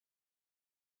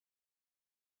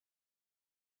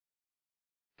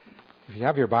If you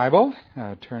have your Bible,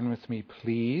 turn with me,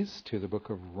 please, to the book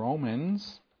of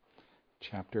Romans,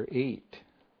 chapter 8.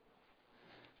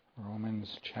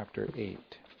 Romans, chapter 8.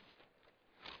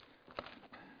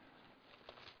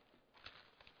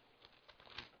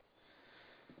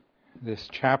 This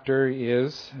chapter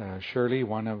is surely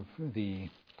one of the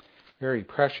very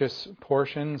precious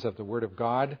portions of the Word of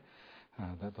God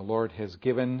that the Lord has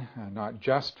given, not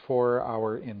just for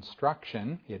our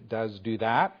instruction. It does do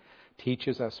that,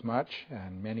 teaches us much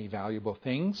and many valuable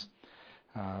things,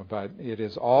 but it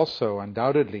is also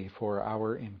undoubtedly for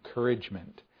our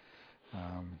encouragement,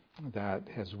 that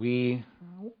as we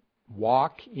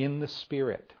walk in the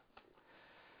Spirit,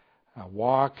 a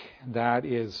walk that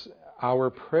is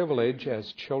our privilege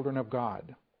as children of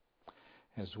God,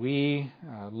 as we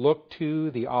look to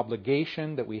the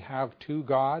obligation that we have to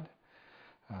God,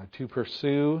 to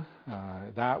pursue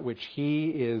that which He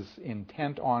is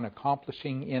intent on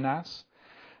accomplishing in us.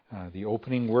 The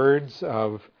opening words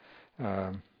of,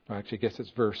 actually I guess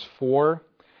it's verse 4,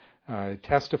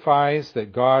 testifies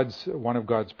that one of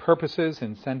God's purposes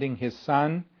in sending His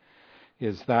Son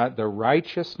is that the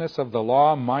righteousness of the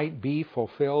law might be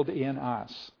fulfilled in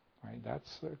us. Right?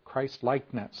 That's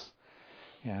Christ-likeness.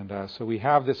 And so we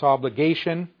have this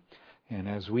obligation. And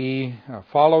as we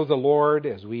follow the Lord,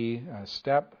 as we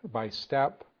step by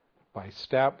step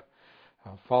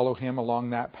follow Him along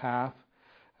that path,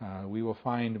 we will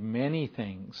find many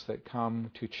things that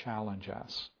come to challenge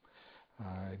us.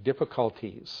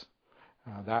 Difficulties.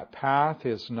 That path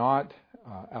is not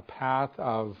a path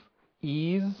of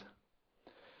ease.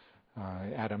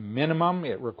 At a minimum,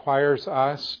 it requires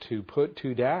us to put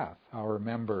to death our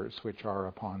members which are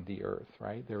upon the earth,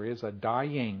 right? There is a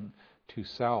dying to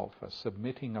self, a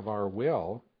submitting of our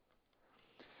will,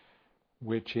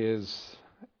 which is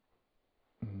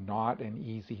not an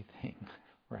easy thing,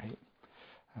 right?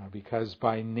 Because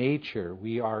by nature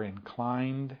we are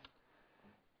inclined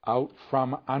out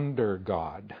from under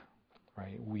God,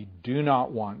 right? We do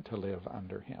not want to live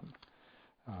under Him,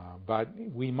 but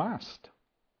we must.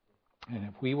 And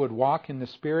if we would walk in the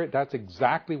Spirit, that's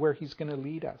exactly where He's going to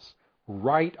lead us,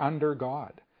 right under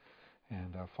God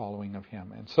and following of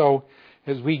Him. And so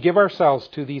as we give ourselves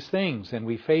to these things and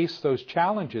we face those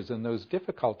challenges and those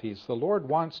difficulties, the Lord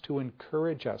wants to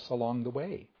encourage us along the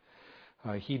way.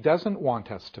 He doesn't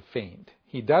want us to faint.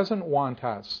 He doesn't want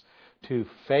us to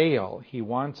fail. He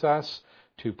wants us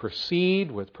to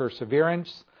proceed with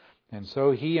perseverance. And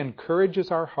so He encourages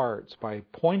our hearts by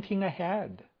pointing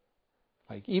ahead.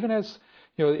 Like even as,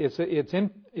 you know,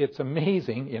 it's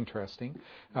amazing, interesting,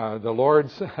 the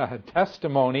Lord's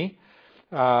testimony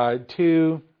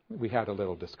we had a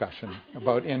little discussion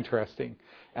about interesting,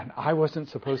 and I wasn't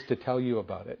supposed to tell you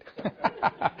about it.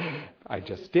 I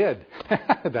just did.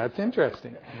 That's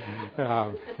interesting.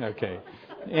 Okay.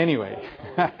 Anyway.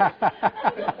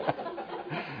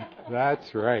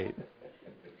 That's right.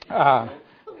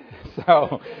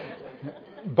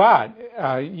 But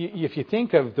if you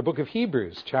think of the book of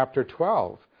Hebrews, chapter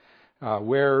 12,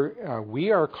 where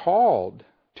we are called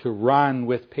to run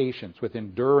with patience, with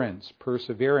endurance,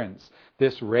 perseverance,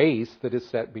 this race that is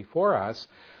set before us,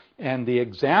 and the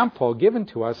example given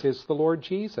to us is the Lord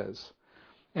Jesus.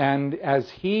 And as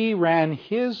He ran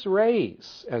His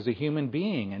race as a human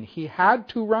being, and He had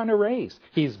to run a race.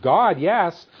 He's God,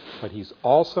 yes, but He's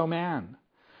also man.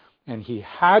 And He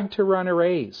had to run a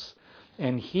race.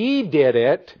 And He did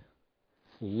it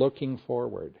looking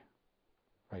forward.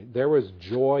 Right? There was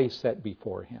joy set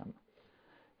before Him.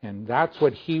 And that's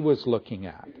what He was looking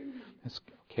at.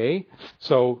 Okay?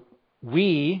 So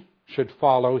we should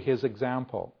follow His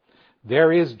example.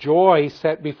 There is joy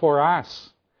set before us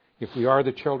if we are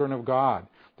the children of God.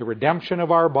 The redemption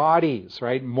of our bodies,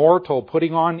 right? Mortal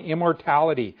putting on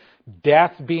immortality.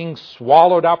 Death being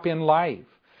swallowed up in life.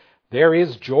 There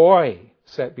is joy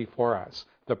set before us.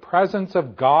 The presence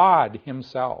of God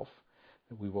Himself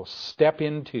that we will step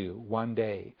into one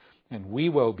day, and we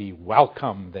will be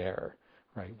welcome there.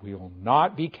 Right? We will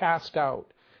not be cast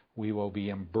out. We will be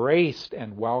embraced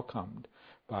and welcomed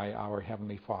by our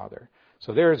Heavenly Father.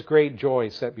 So there is great joy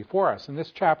set before us, and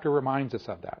this chapter reminds us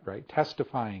of that, right?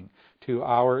 Testifying to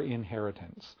our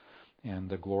inheritance and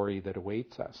the glory that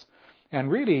awaits us.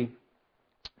 And really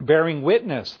bearing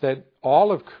witness that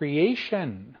all of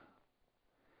creation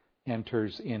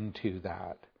enters into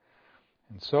that.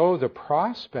 And so the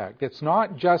prospect, it's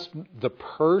not just the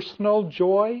personal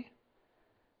joy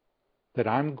that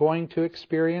I'm going to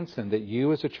experience and that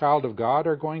you as a child of God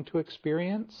are going to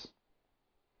experience,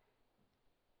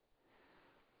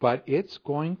 but it's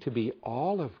going to be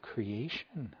all of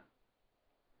creation.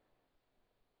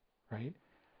 Right?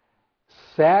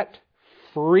 Set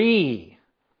free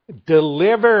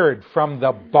delivered from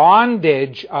the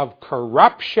bondage of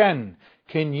corruption.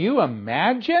 Can you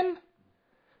imagine?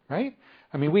 Right?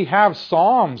 I mean, we have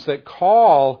psalms that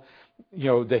call,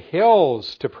 the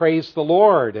hills to praise the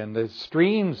Lord, and the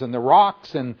streams and the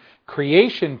rocks and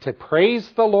creation to praise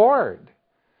the Lord.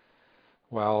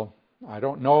 Well, I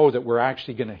don't know that we're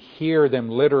actually going to hear them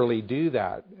literally do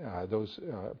that, those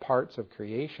parts of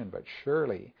creation, but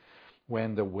surely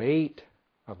when the weight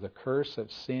of the curse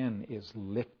of sin is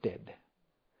lifted,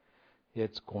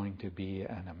 it's going to be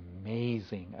an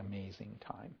amazing, amazing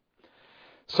time.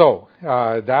 So,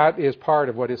 that is part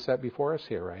of what is set before us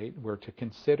here, right? We're to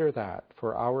consider that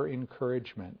for our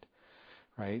encouragement,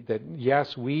 right? That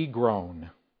yes, we groan.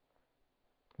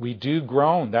 We do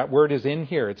groan. That word is in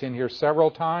here. It's in here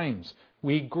several times.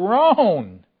 We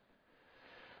groan.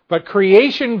 But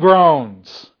creation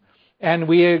groans. And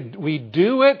we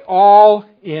do it all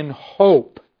in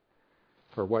hope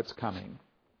for what's coming,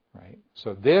 right?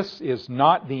 So this is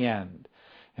not the end.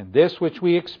 And this which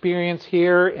we experience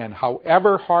here, and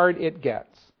however hard it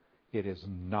gets, it is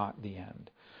not the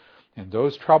end. And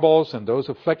those troubles and those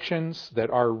afflictions that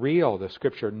are real, the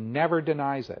Scripture never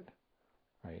denies it,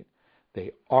 right?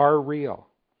 They are real.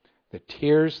 The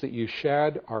tears that you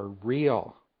shed are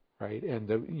real, right? And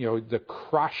the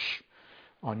crush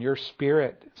on your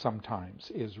spirit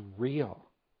sometimes is real.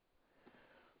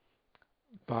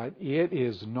 But it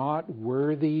is not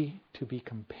worthy to be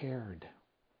compared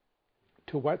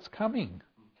to what's coming,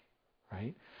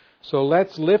 right? So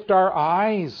let's lift our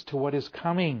eyes to what is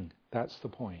coming. That's the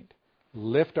point.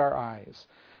 Lift our eyes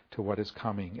to what is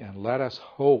coming, and let us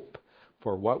hope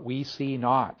for what we see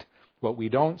not. What we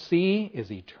don't see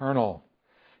is eternal.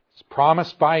 It's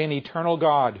promised by an eternal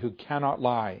God who cannot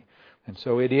lie. And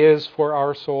so it is for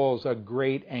our souls a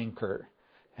great anchor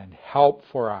and help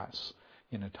for us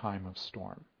in a time of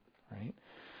storm. Right?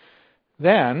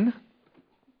 Then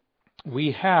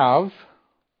we have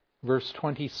verse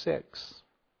 26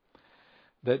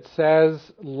 that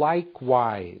says,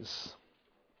 likewise,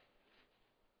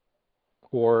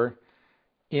 or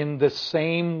in the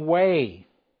same way.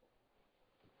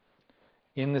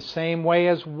 In the same way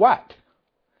as what?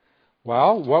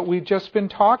 Well, what we've just been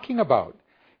talking about.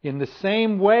 In the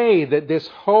same way that this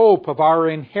hope of our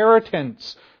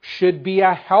inheritance should be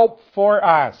a help for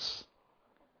us.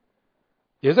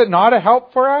 Is it not a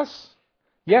help for us?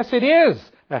 Yes, it is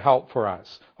a help for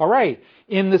us. All right.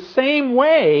 In the same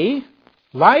way,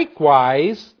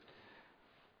 likewise,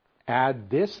 add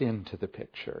this into the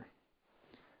picture.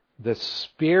 The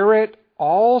Spirit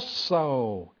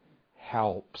also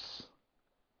helps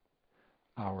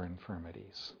our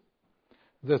infirmities.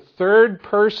 The third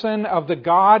person of the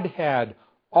Godhead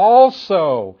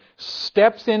also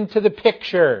steps into the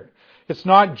picture. It's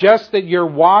not just that you're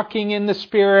walking in the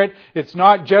Spirit. It's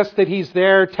not just that He's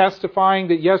there testifying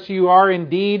that yes, you are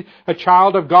indeed a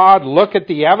child of God. Look at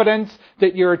the evidence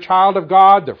that you're a child of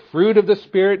God, the fruit of the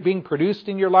Spirit being produced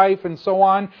in your life and so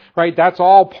on. Right? That's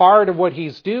all part of what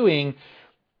He's doing.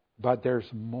 But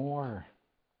there's more.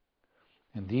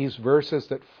 And these verses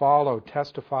that follow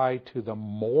testify to the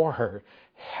more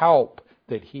help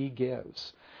that He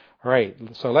gives. All right,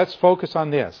 so let's focus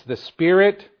on this. The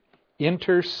Spirit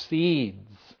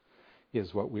intercedes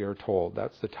is what we are told.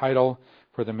 That's the title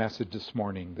for the message this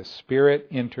morning. The Spirit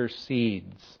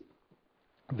intercedes.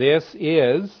 This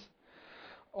is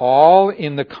all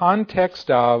in the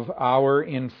context of our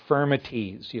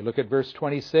infirmities. You look at verse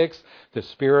 26. The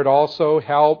Spirit also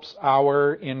helps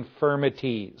our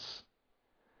infirmities.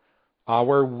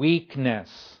 Our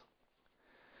weakness.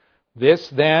 This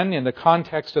then, in the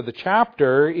context of the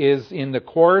chapter, is in the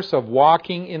course of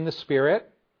walking in the Spirit.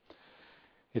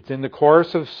 It's in the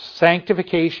course of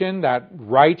sanctification, that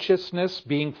righteousness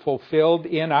being fulfilled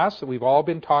in us that we've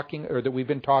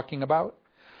been talking about.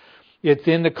 It's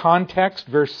in the context,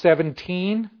 verse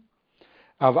 17,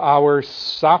 of our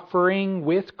suffering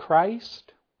with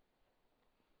Christ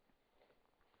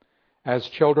as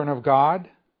children of God.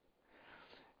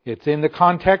 It's in the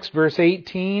context, verse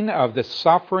 18, of the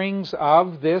sufferings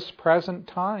of this present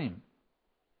time.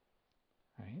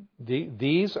 Right?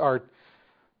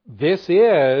 This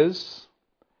is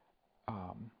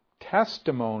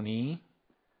testimony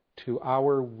to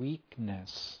our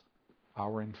weakness,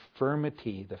 our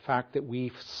infirmity. The fact that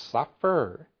we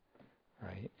suffer,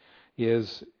 right,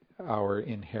 is our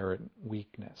inherent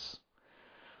weakness.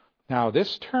 Now,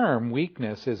 this term,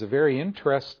 weakness, is a very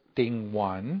interesting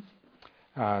one.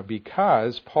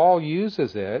 Because Paul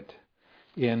uses it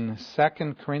in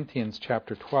 2 Corinthians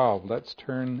chapter 12. Let's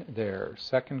turn there.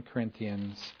 2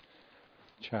 Corinthians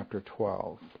chapter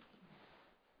 12.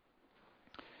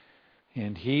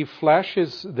 And he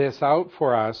fleshes this out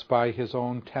for us by his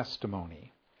own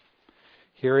testimony.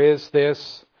 Here is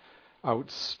this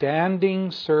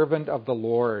outstanding servant of the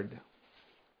Lord.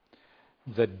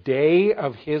 The day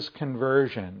of his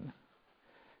conversion,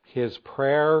 his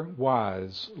prayer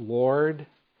was, Lord,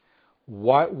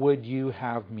 what would you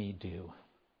have me do?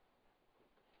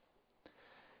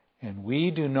 And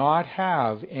we do not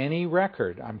have any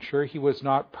record. I'm sure he was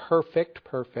not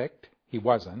perfect. He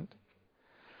wasn't.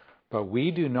 But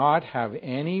we do not have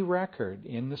any record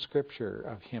in the Scripture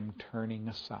of him turning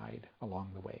aside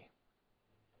along the way.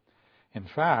 In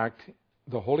fact,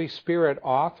 the Holy Spirit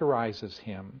authorizes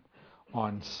him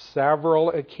on several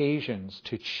occasions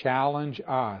to challenge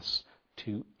us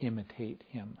to imitate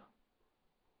him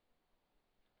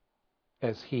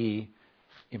as he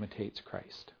imitates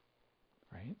Christ.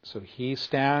 Right? So he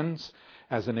stands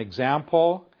as an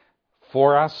example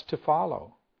for us to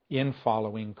follow in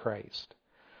following Christ.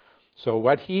 So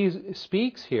what he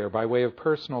speaks here by way of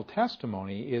personal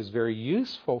testimony is very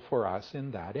useful for us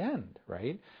in that end,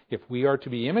 right? If we are to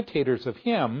be imitators of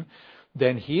him,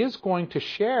 then he is going to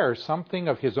share something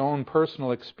of his own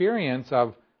personal experience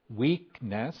of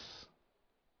weakness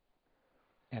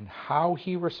and how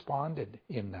he responded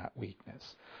in that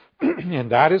weakness.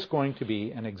 And that is going to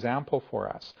be an example for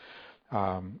us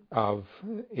of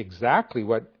exactly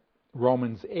what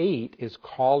Romans 8 is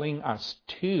calling us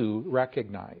to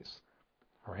recognize.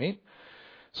 All right?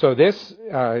 So this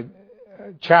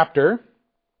chapter,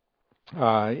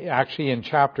 actually in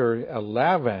chapter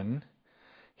 11,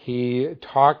 he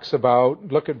talks about,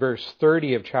 look at verse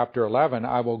 30 of chapter 11,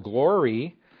 I will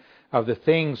glory of the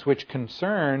things which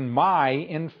concern my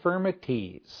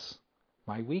infirmities,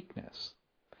 my weakness.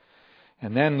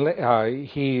 And then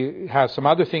he has some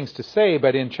other things to say,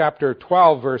 but in chapter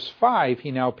 12, verse 5,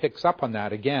 he now picks up on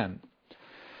that again.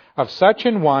 Of such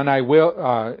an one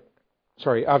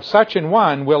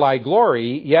will I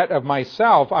glory, yet of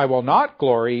myself I will not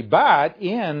glory, but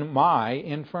in my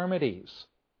infirmities.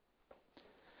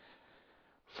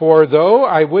 For though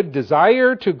I would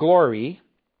desire to glory,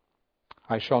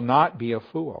 I shall not be a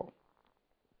fool.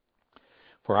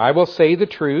 For I will say the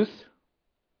truth,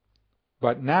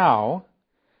 but now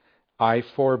I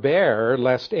forbear,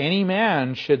 lest any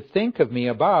man should think of me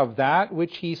above that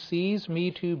which he sees me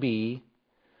to be,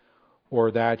 or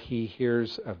that he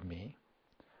hears of me.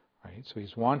 Right? So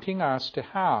he's wanting us to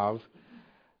have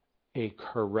a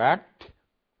correct,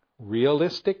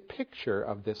 realistic picture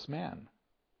of this man,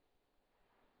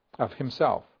 of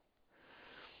himself.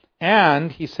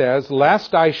 And, he says,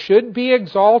 lest I should be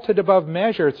exalted above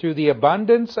measure through the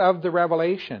abundance of the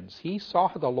revelations. He saw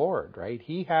the Lord, right?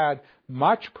 He had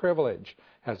much privilege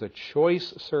as a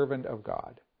choice servant of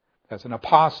God, as an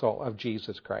apostle of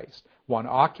Jesus Christ, one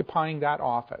occupying that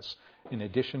office in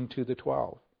addition to the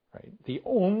 12, right? The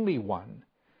only one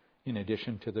in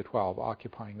addition to the 12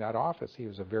 occupying that office. He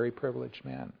was a very privileged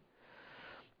man.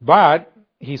 But,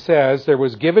 he says, there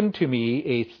was given to me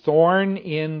a thorn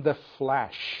in the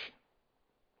flesh,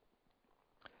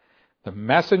 the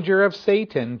messenger of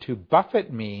Satan to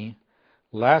buffet me,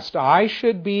 lest I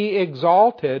should be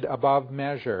exalted above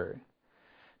measure.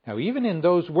 Now, even in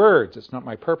those words, it's not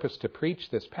my purpose to preach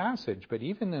this passage, but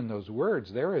even in those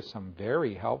words, there is some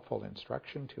very helpful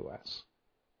instruction to us.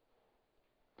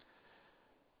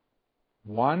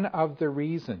 One of the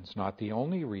reasons, not the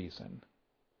only reason,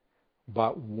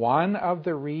 but one of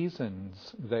the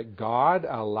reasons that God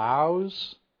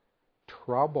allows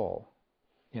trouble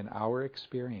in our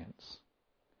experience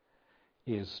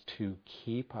is to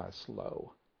keep us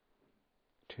low,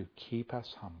 to keep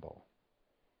us humble,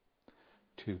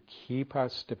 to keep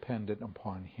us dependent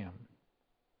upon him,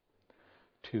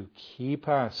 to keep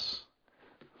us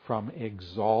from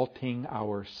exalting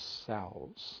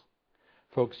ourselves.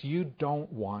 Folks, you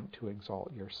don't want to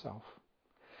exalt yourself,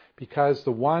 because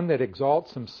the one that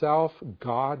exalts himself,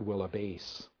 God will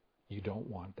abase. You don't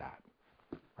want that.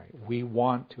 Right? We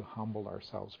want to humble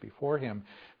ourselves before him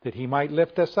that he might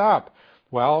lift us up.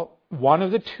 Well, one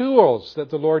of the tools that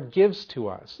the Lord gives to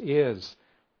us is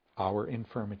our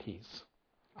infirmities,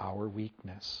 our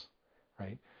weakness.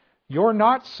 Right? You're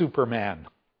not Superman.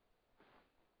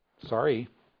 Sorry.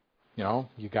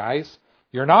 You guys,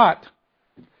 you're not.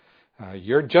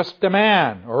 You're just a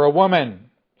man or a woman.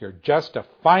 You're just a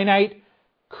finite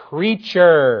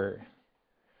creature.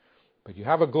 But you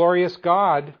have a glorious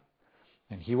God,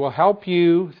 and he will help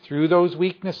you through those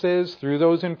weaknesses, through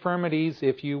those infirmities,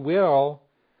 if you will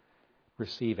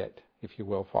receive it, if you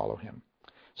will follow him.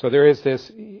 So there is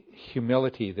this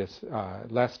humility, this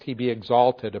lest he be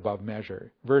exalted above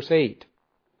measure. Verse 8.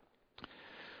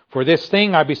 For this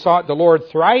thing I besought the Lord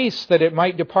thrice that it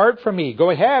might depart from me. Go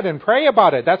ahead and pray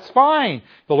about it. That's fine.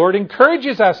 The Lord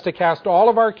encourages us to cast all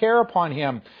of our care upon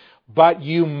Him. But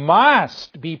you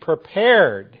must be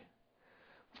prepared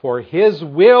for His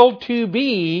will to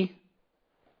be,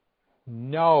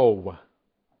 no,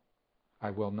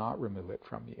 I will not remove it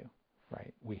from you.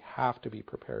 Right? We have to be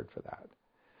prepared for that.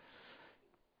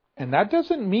 And that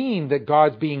doesn't mean that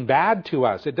God's being bad to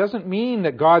us. It doesn't mean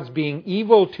that God's being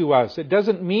evil to us. It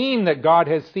doesn't mean that God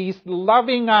has ceased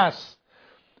loving us.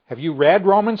 Have you read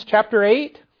Romans chapter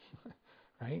 8?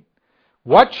 Right?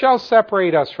 What shall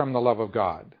separate us from the love of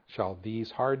God? Shall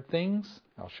these hard things?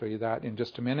 I'll show you that in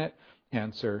just a minute.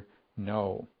 Answer,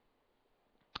 no.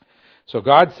 So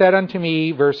God said unto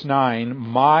me, verse 9,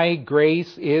 my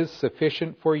grace is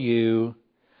sufficient for you,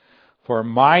 for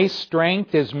my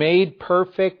strength is made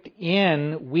perfect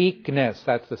in weakness.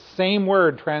 That's the same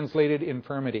word translated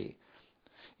infirmity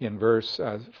in verse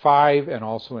 5 and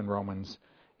also in Romans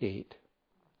 8.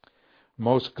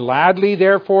 Most gladly,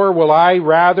 therefore, will I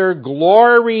rather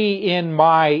glory in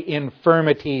my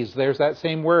infirmities. There's that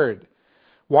same word.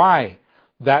 Why?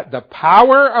 That the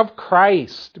power of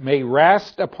Christ may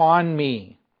rest upon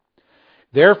me.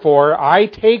 Therefore, I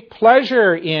take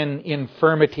pleasure in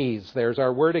infirmities. There's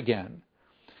our word again.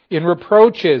 In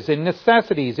reproaches, in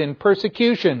necessities, in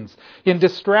persecutions, in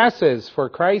distresses for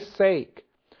Christ's sake.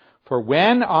 For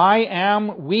when I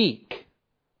am weak,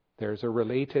 there's a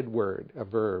related word, a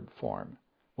verb form.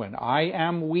 When I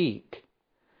am weak,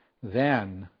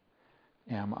 then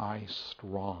am I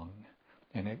strong.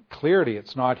 And clearly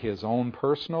it's not his own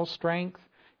personal strength,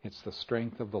 it's the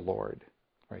strength of the Lord,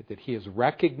 right? That he is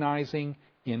recognizing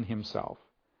in himself,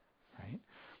 right?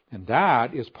 And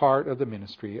that is part of the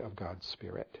ministry of God's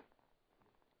Spirit.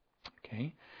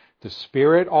 Okay? The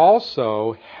Spirit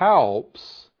also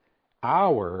helps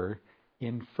our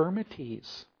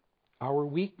infirmities, our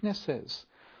weaknesses.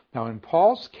 Now in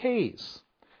Paul's case,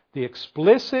 the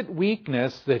explicit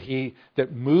weakness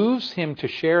that moves him to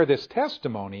share this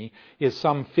testimony is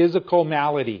some physical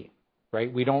malady,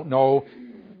 right? We don't know,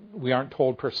 we aren't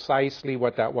told precisely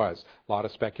what that was. A lot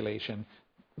of speculation.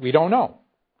 We don't know.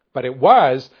 But it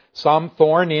was some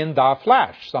thorn in the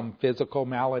flesh, some physical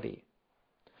malady.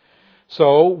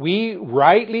 So we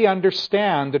rightly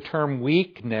understand the term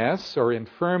weakness or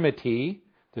infirmity.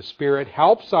 The Spirit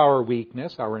helps our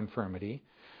weakness, our infirmity.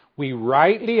 We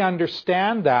rightly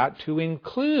understand that to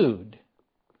include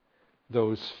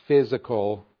those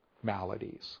physical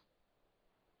maladies.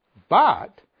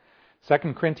 But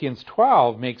 2 Corinthians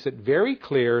 12 makes it very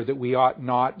clear that we ought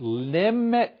not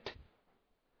limit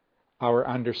our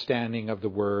understanding of the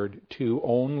word to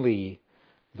only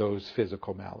those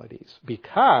physical maladies.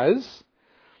 Because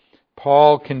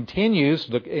Paul continues,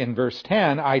 look in verse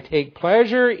 10, I take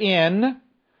pleasure in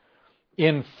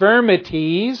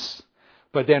infirmities.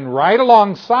 But then right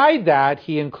alongside that,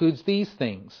 he includes these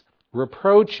things: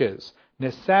 reproaches,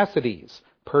 necessities,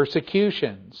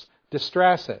 persecutions,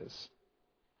 distresses.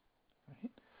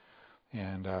 Right?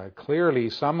 And clearly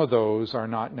some of those are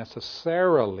not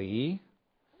necessarily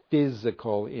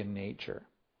physical in nature.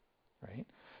 Right?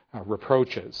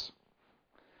 Reproaches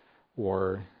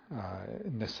or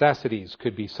necessities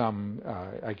could be some,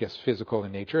 physical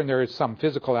in nature. And there is some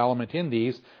physical element in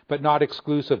these, but not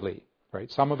exclusively. Right?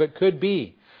 Some of it could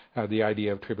be the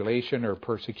idea of tribulation or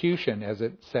persecution, as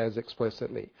it says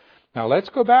explicitly. Now let's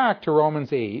go back to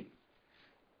Romans 8,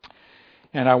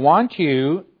 and I want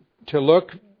you to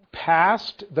look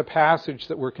past the passage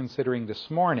that we're considering this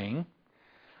morning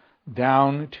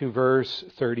down to verse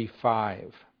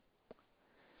 35.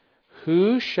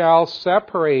 Who shall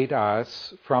separate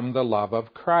us from the love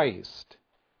of Christ?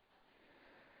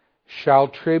 Shall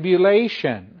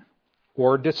tribulation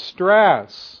or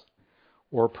distress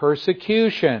or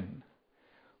persecution,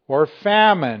 or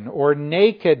famine, or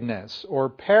nakedness, or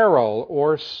peril,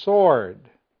 or sword?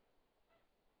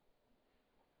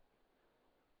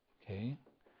 Okay,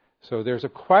 so there's a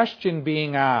question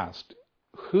being asked.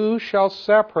 Who shall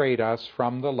separate us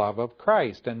from the love of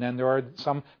Christ? And then there are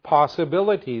some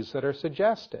possibilities that are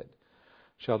suggested.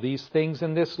 Shall these things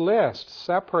in this list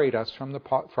separate us from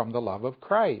the love of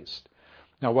Christ?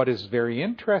 Now what is very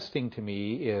interesting to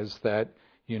me is that,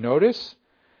 you notice,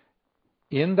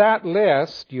 in that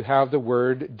list, you have the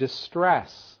word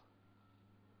distress.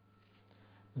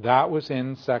 That was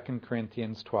in 2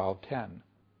 Corinthians 12:10.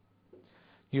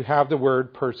 You have the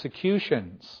word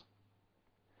persecutions.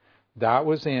 That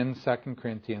was in 2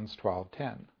 Corinthians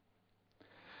 12:10.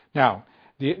 Now,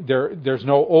 there's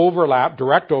no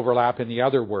direct overlap in the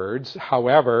other words.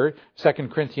 However,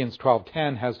 2 Corinthians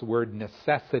 12:10 has the word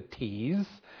necessities,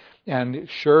 And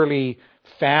surely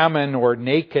famine or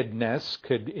nakedness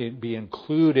could be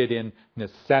included in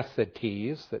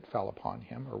necessities that fell upon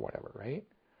him or whatever, right?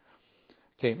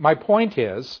 Okay, my point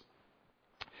is,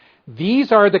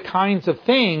 these are the kinds of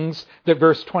things that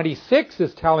verse 26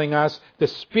 is telling us the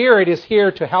Spirit is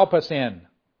here to help us in.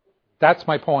 That's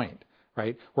my point,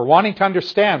 right? We're wanting to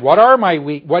understand what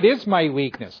is my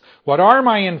weakness? What are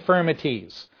my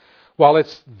infirmities? Well,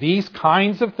 it's these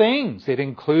kinds of things. It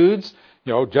includes,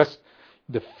 just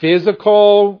the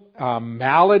physical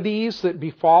maladies that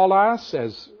befall us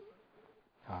as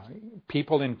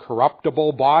people in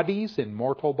corruptible bodies, in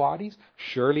mortal bodies.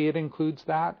 Surely it includes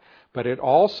that. But it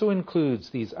also includes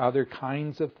these other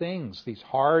kinds of things, these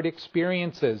hard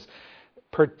experiences,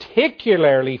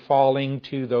 particularly falling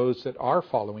to those that are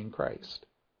following Christ.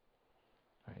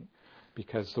 Right?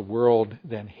 Because the world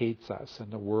then hates us,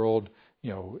 and the world,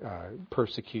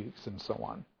 persecutes and so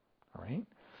on. All right?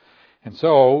 And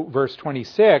so, verse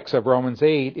 26 of Romans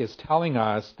 8 is telling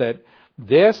us that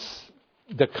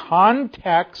the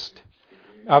context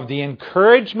of the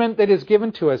encouragement that is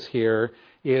given to us here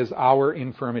is our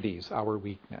infirmities, our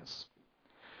weakness.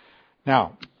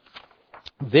 Now,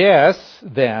 this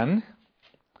then,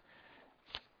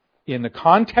 in the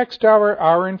context of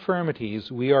our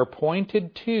infirmities, we are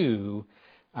pointed to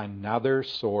another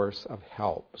source of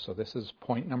help. So this is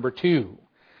point number 2.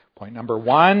 Point number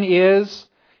 1 is,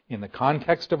 in the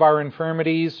context of our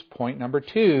infirmities. Point number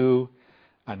 2,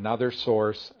 another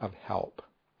source of help.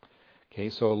 Okay,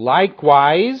 so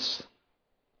likewise,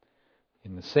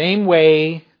 in the same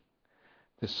way,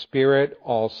 the Spirit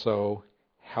also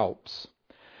helps.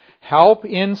 Help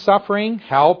in suffering,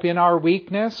 help in our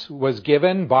weakness was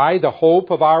given by the hope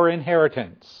of our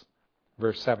inheritance.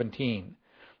 Verse 17.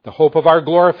 The hope of our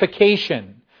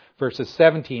glorification. Verses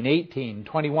 17, 18,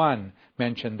 21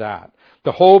 mention that.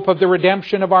 The hope of the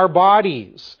redemption of our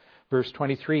bodies. Verse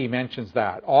 23 mentions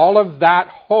that. All of that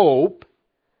hope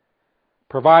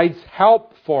provides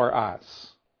help for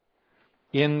us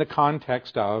in the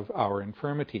context of our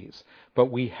infirmities. But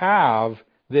we have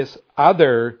this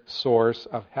other source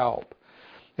of help.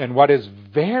 And what is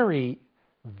very,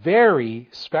 very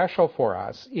special for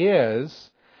us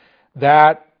is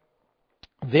that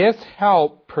this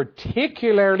help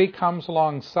particularly comes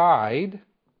alongside,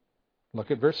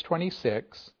 look at verse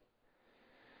 26,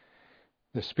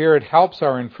 the Spirit helps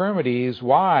our infirmities.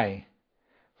 Why?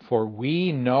 For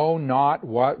we know not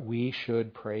what we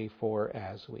should pray for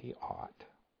as we ought.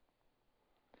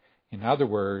 In other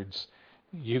words,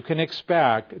 you can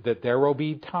expect that there will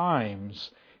be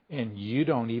times and you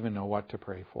don't even know what to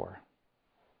pray for.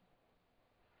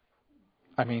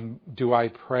 I mean, do I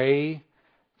pray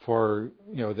for,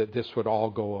 that this would all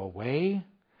go away?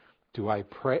 Do I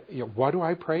pray, what do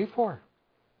I pray for?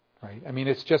 Right? I mean,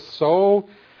 it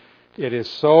is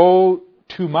so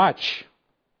too much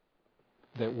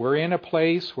that we're in a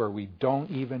place where we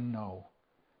don't even know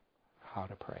how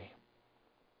to pray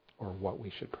or what we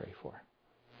should pray for.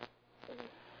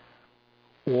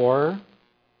 Or,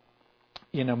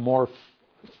 in a more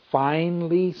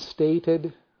finely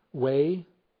stated way,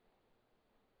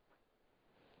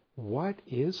 what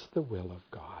is the will of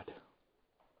God?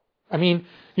 I mean,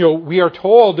 we are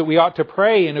told that we ought to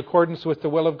pray in accordance with the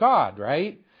will of God,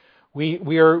 right?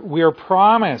 We are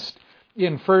promised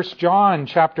in 1 John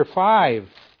chapter 5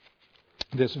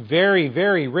 this very,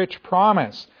 very rich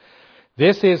promise.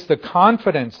 This is the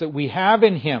confidence that we have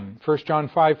in Him, 1 John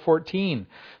 5:14,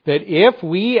 that if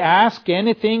we ask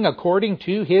anything according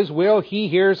to His will, He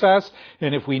hears us.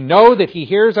 And if we know that He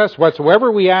hears us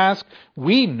whatsoever we ask,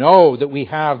 we know that we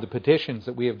have the petitions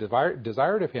that we have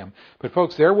desired of Him. But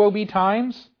folks, there will be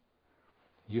times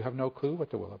you have no clue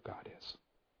what the will of God is.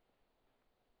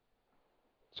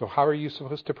 So how are you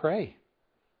supposed to pray?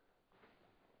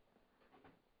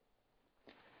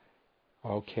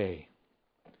 Okay.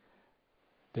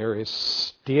 There is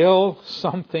still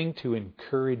something to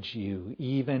encourage you,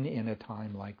 even in a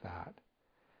time like that.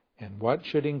 And what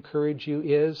should encourage you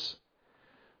is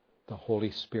the Holy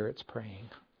Spirit's praying.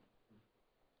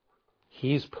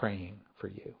 He's praying for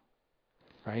you.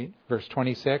 Right? Verse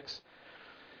 26.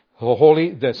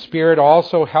 The Spirit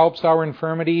also helps our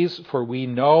infirmities, for we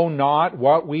know not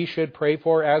what we should pray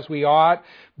for as we ought,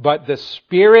 but the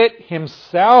Spirit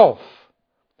Himself.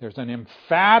 There's an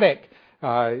emphatic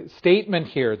statement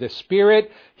here. The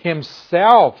Spirit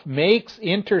Himself makes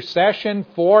intercession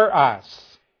for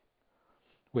us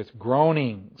with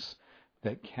groanings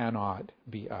that cannot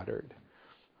be uttered.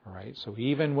 All right, so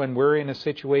even when we're in a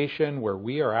situation where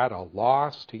we are at a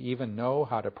loss to even know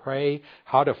how to pray,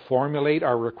 how to formulate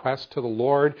our request to the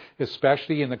Lord,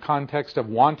 especially in the context of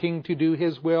wanting to do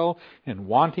His will and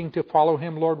wanting to follow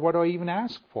Him, Lord, what do I even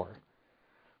ask for?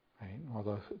 Right?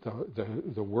 Well,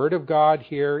 the Word of God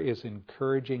here is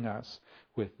encouraging us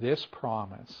with this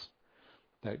promise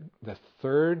that the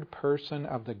third person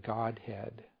of the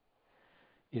Godhead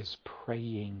is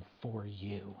praying for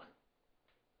you.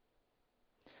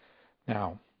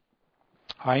 Now,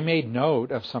 I made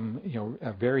note of some,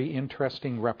 a very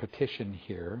interesting repetition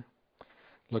here.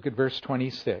 Look at verse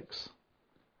 26.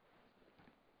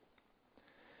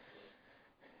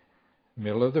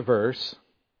 Middle of the verse.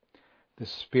 The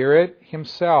Spirit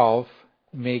Himself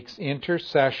makes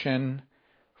intercession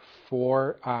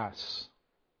for us.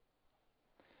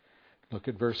 Look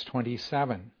at verse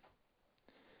 27.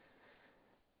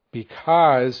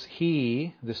 Because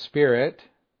He, the Spirit,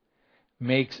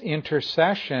 makes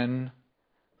intercession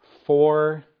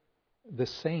for the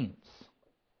saints.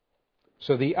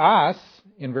 So the us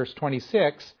in verse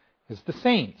 26 is the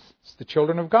saints. It's the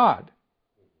children of God.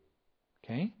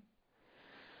 Okay?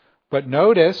 But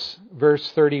notice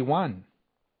verse 31.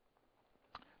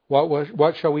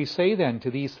 What shall we say then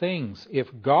to these things? If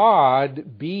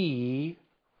God be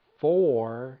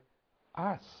for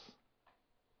us.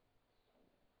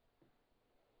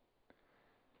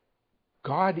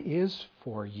 God is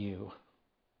for you.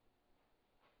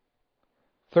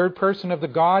 Third person of the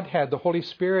Godhead, the Holy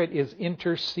Spirit, is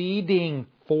interceding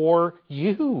for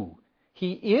you.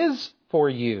 He is for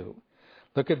you.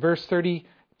 Look at verse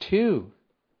 32.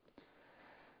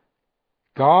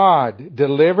 God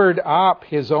delivered up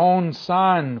His own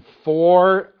Son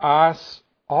for us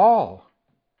all.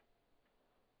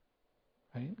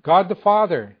 Right? God the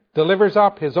Father delivers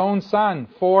up His own Son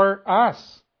for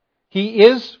us. He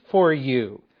is for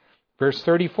you. Verse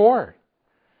 34.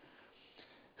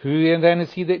 Who then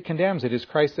is he that condemns? It is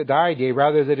Christ that died, yea,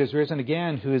 rather that is risen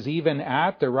again, who is even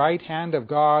at the right hand of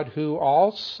God, who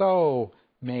also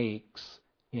makes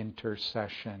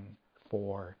intercession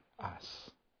for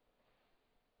us.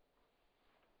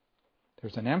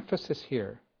 There's an emphasis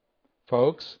here.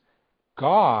 Folks,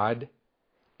 God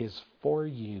is for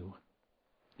you.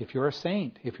 If you're a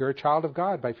saint, if you're a child of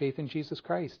God by faith in Jesus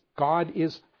Christ, God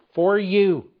is for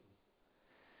you.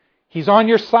 He's on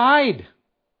your side.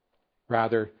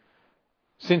 Rather,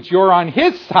 since you're on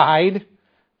His side,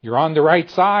 you're on the right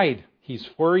side. He's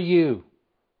for you.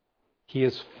 He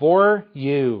is for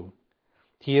you.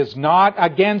 He is not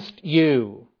against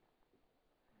you.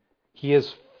 He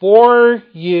is for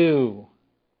you.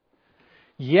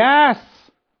 Yes,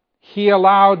 He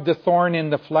allowed the thorn in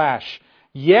the flesh.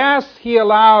 Yes, He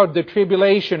allowed the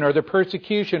tribulation or the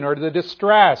persecution or the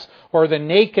distress or the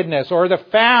nakedness or the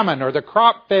famine or the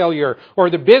crop failure or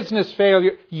the business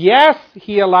failure. Yes,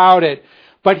 He allowed it.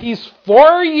 But He's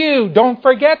for you. Don't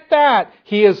forget that.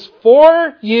 He is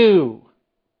for you.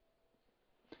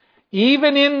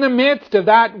 Even in the midst of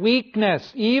that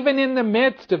weakness, even in the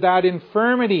midst of that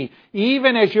infirmity,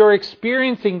 even as you're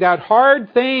experiencing that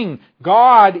hard thing,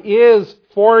 God is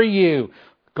for you.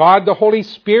 God the Holy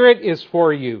Spirit is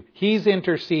for you. He's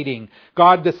interceding.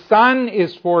 God the Son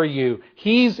is for you.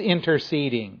 He's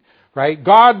interceding. Right?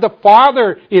 God the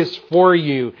Father is for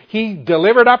you. He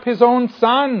delivered up His own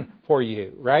Son for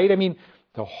you. Right? I mean,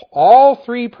 all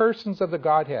three persons of the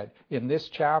Godhead in this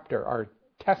chapter are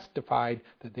testified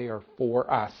that they are for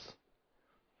us.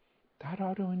 That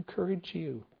ought to encourage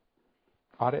you.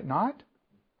 Ought it not?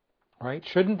 Right?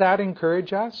 Shouldn't that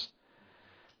encourage us?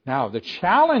 Now, the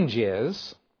challenge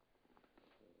is,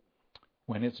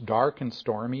 when it's dark and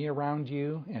stormy around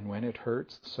you and when it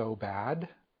hurts so bad,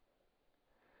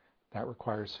 that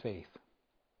requires faith.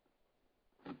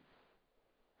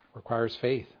 Requires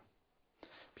faith.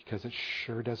 Because it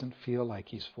sure doesn't feel like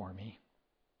He's for me.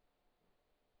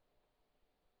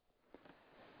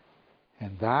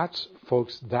 And that's,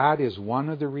 folks, that is one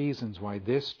of the reasons why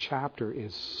this chapter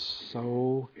is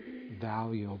so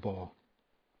valuable.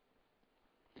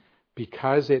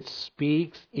 Because it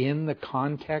speaks in the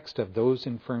context of those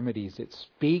infirmities. It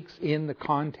speaks in the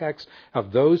context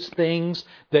of those things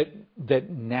that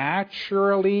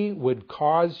naturally would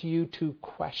cause you to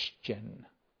question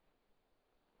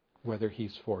whether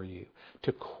He's for you.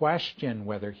 To question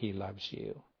whether He loves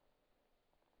you.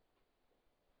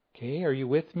 Okay, are you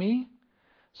with me?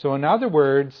 So in other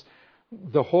words,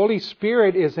 the Holy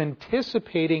Spirit is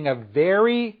anticipating a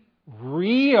very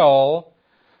real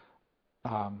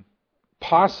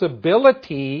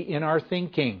possibility in our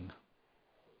thinking.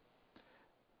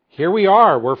 here we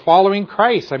are. We're following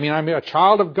Christ. I mean, I'm a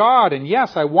child of God, and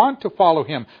yes, I want to follow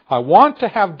Him. I want to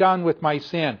have done with my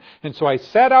sin. And so I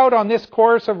set out on this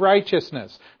course of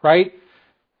righteousness, right?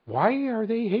 Why are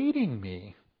they hating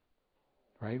me?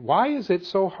 Right? Why is it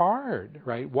so hard?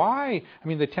 Right? Why? I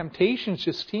mean, the temptations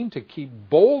just seem to keep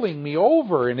bowling me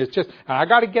over, and it's just, and I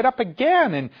got to get up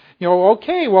again, and,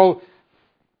 okay, well,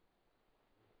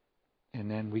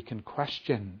 and then we can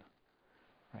question,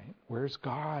 right? Where's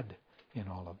God in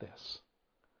all of this?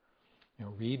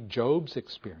 Read Job's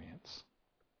experience.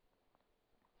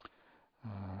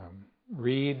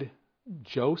 Read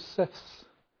Joseph's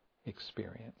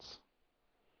experience.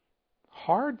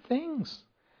 Hard things.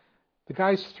 The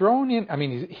guy's thrown in. I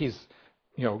mean, he's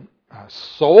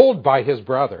sold by his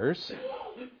brothers,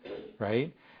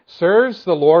 right? Serves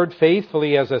the Lord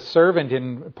faithfully as a servant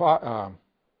in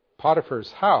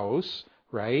Potiphar's house,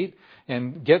 right?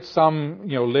 And gets some,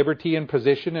 liberty and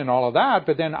position and all of that,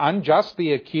 but then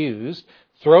unjustly accused,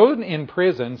 thrown in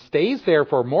prison, stays there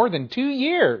for more than 2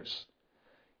 years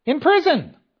in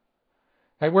prison.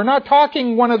 Right? We're not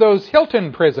talking one of those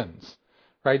Hilton prisons,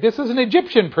 right? This is an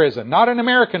Egyptian prison, not an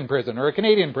American prison or a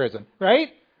Canadian prison,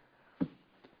 right?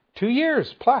 2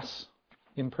 years plus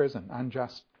in prison,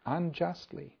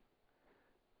 unjustly.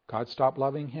 God stopped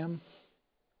loving him?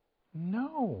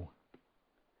 No.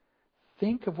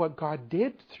 Think of what God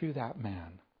did through that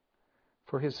man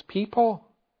for his people.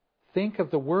 Think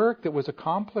of the work that was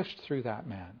accomplished through that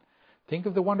man. Think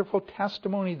of the wonderful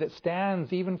testimony that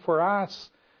stands even for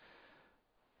us.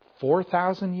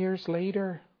 4,000 years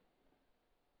later,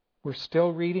 we're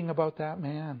still reading about that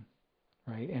man,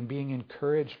 right? And being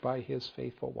encouraged by his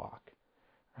faithful walk,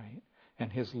 right?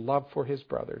 And his love for his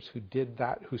brothers who did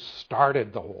that, who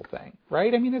started the whole thing,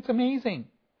 right? I mean, it's amazing.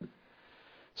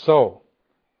 So,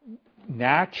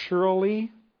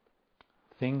 naturally,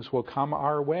 things will come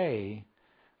our way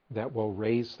that will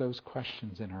raise those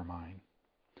questions in our mind.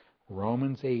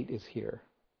 Romans 8 is here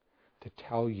to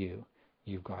tell you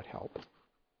you've got help.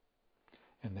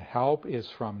 And the help is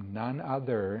from none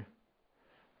other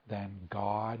than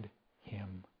God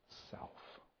Himself.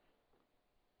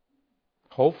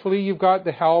 Hopefully you've got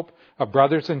the help of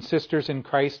brothers and sisters in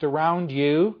Christ around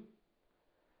you.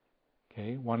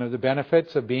 Okay, one of the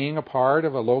benefits of being a part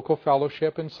of a local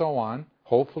fellowship and so on.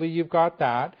 Hopefully you've got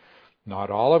that. Not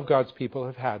all of God's people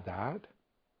have had that.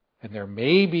 And there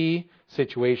may be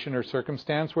situation or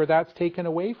circumstance where that's taken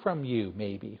away from you,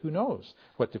 maybe. Who knows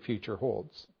what the future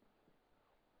holds.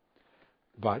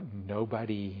 But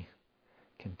nobody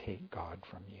can take God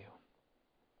from you.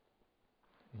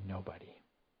 Nobody.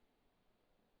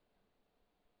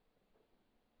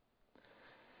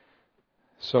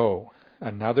 So,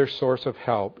 another source of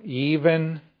help,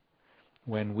 even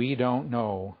when we don't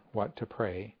know what to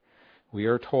pray. We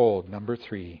are told, number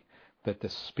 3, that the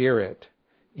Spirit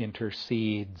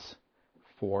intercedes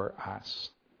for us.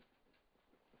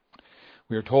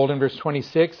 We are told in verse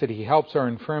 26 that He helps our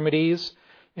infirmities,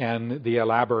 and the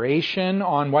elaboration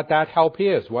on what that help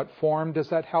is. What form does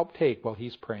that help take? Well,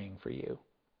 He's praying for you.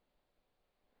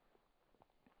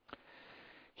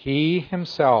 He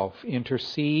Himself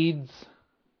intercedes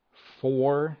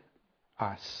for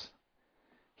us.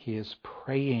 He is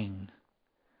praying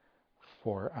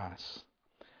for us.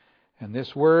 And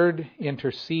this word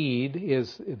intercede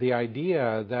is the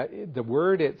idea that the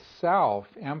word itself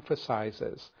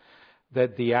emphasizes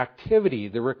that the activity,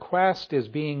 the request is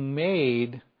being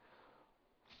made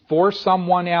for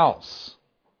someone else.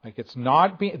 Like it's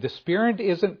not the Spirit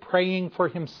isn't praying for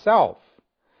Himself.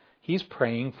 He's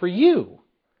praying for you.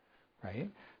 Right?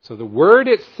 So the word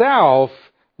itself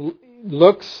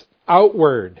looks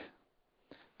outward.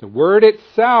 The word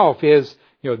itself is,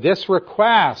 this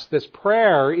request, this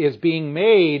prayer is being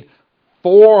made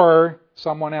for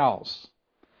someone else.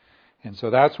 And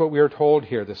so that's what we are told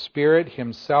here. The Spirit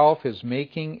Himself is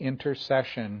making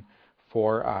intercession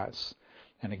for us.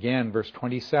 And again, verse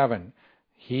 27,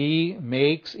 He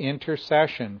makes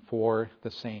intercession for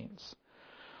the saints.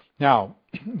 Now,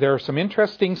 there are some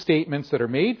interesting statements that are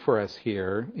made for us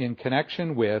here in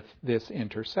connection with this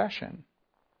intercession.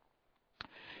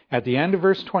 At the end of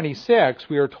verse 26,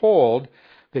 we are told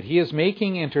that He is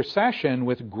making intercession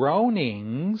with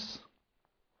groanings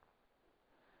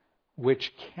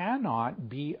which cannot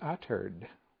be uttered.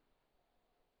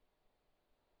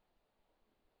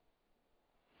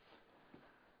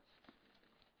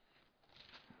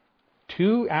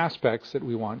 Two aspects that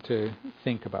we want to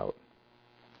think about.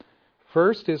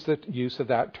 First is the use of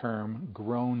that term,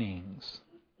 groanings.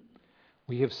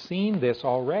 We have seen this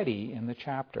already in the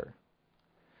chapter.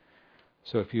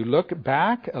 So if you look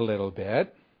back a little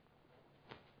bit,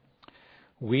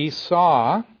 we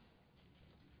saw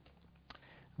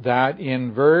that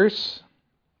in verse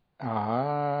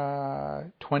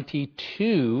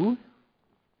 22,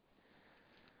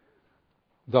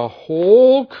 the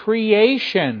whole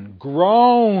creation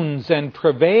groans and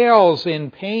travails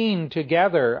in pain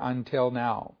together until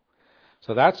now.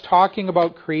 So that's talking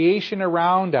about creation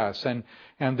around us. And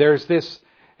there's this,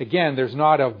 again, there's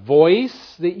not a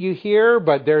voice that you hear,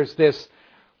 but there's this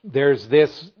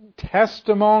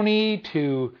testimony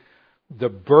to the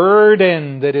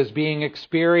burden that is being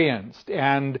experienced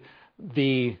and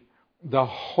the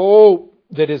hope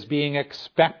that is being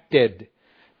expected,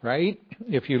 right?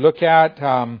 If you look at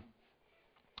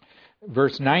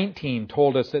verse 19,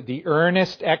 told us that the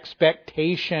earnest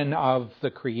expectation of the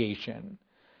creation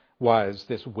was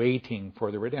this waiting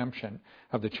for the redemption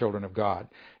of the children of God.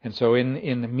 And so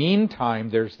in the meantime,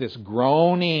 there's this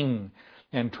groaning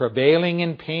and travailing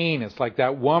in pain. It's like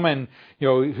that woman,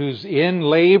 who's in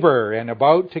labor and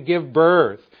about to give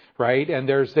birth, right? And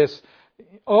there's this,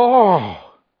 right?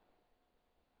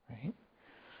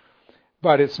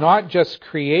 But it's not just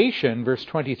creation. Verse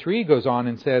 23 goes on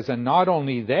and says, and not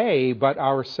only they, but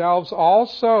ourselves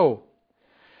also,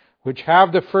 which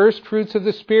have the first fruits of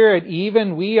the Spirit,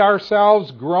 even we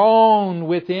ourselves groan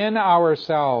within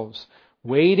ourselves,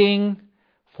 waiting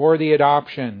for the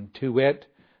adoption, to wit,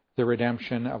 the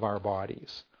redemption of our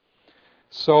bodies.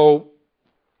 So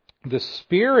the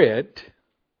Spirit,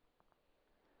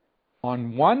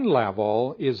 on one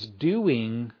level, is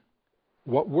doing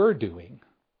what we're doing.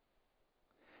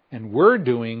 And we're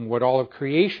doing what all of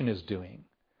creation is doing.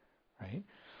 Right?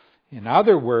 In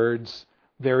other words,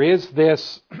 there is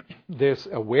this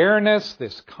awareness,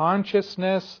 this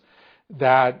consciousness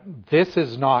that this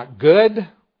is not good,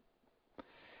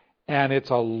 and it's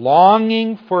a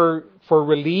longing for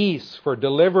release, for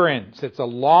deliverance. It's a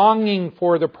longing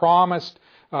for the promised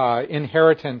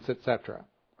inheritance, etc.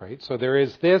 Right? So there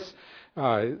is this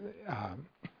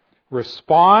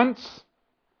response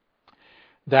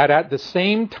that at the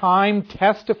same time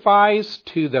testifies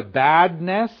to the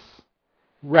badness,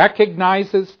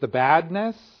 recognizes the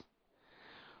badness,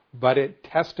 but it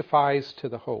testifies to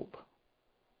the hope.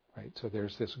 Right? So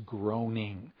there's this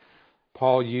groaning.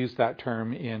 Paul used that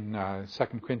term in 2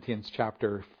 Corinthians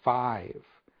chapter 5,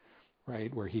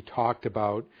 right, where he talked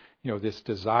about, this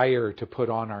desire to put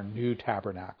on our new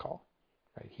tabernacle.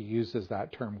 Right? He uses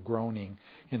that term groaning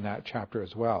in that chapter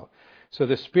as well. So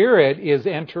the Spirit is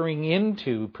entering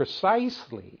into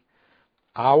precisely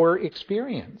our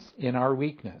experience in our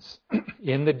weakness,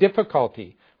 in the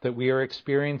difficulty that we are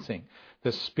experiencing.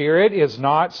 The Spirit is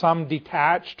not some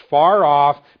detached, far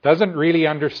off, doesn't really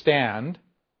understand.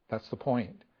 That's the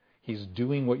point. He's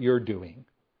doing what you're doing,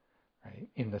 right?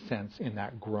 In the sense, in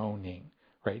that groaning,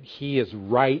 right? He is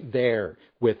right there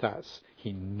with us.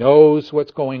 He knows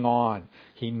what's going on.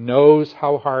 He knows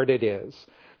how hard it is.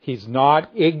 He's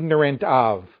not ignorant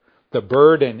of the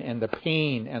burden and the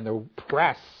pain and the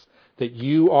press that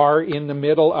you are in the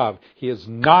middle of. He is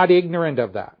not ignorant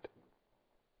of that.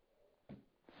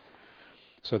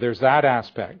 So there's that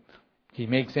aspect. He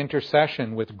makes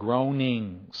intercession with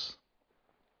groanings.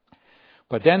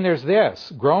 But then there's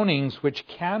this, groanings which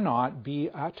cannot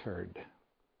be uttered.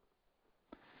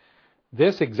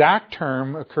 This exact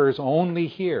term occurs only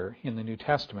here in the New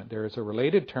Testament. There is a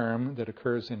related term that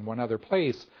occurs in one other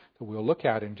place that we'll look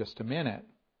at in just a minute.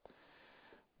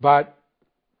 But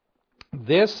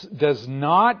this does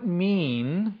not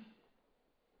mean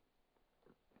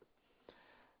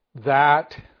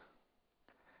that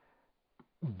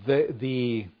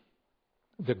the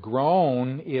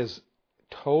groan is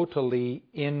totally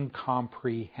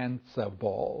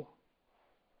incomprehensible.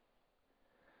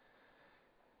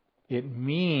 It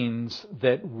means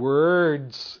that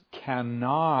words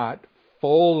cannot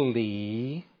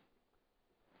fully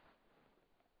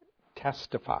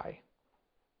testify.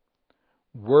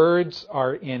 Words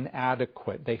are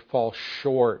inadequate. They fall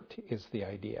short, is the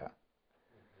idea.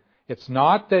 It's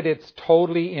not that it's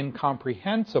totally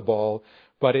incomprehensible,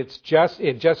 but it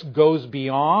just goes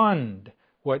beyond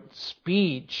what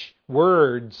speech,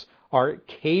 words are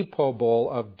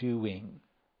capable of doing.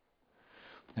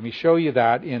 Let me show you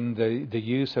that in the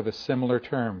use of a similar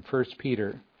term. 1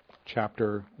 Peter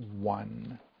chapter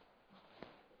 1.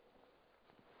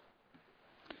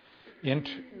 In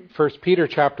 1 Peter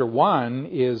chapter 1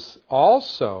 is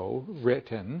also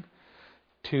written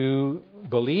to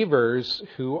believers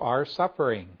who are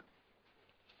suffering.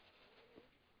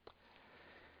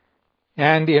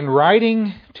 And in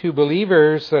writing to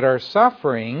believers that are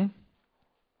suffering,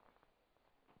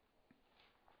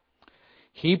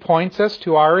 he points us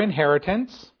to our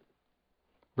inheritance.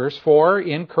 Verse 4,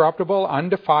 incorruptible,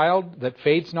 undefiled, that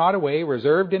fades not away,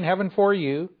 reserved in heaven for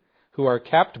you, who are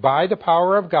kept by the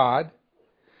power of God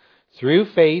through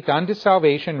faith unto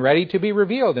salvation, ready to be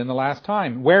revealed in the last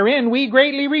time, wherein we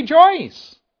greatly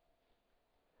rejoice.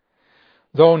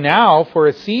 Though now, for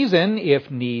a season, if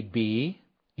need be,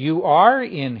 you are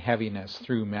in heaviness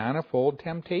through manifold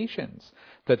temptations,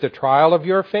 that the trial of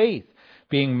your faith,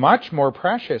 being much more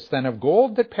precious than of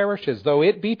gold that perishes, though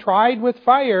it be tried with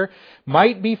fire,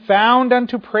 might be found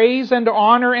unto praise and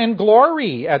honor and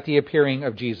glory at the appearing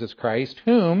of Jesus Christ,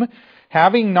 whom,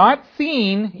 having not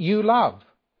seen, you love.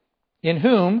 In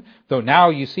whom, though now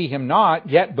you see him not,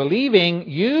 yet believing,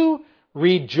 you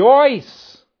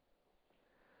rejoice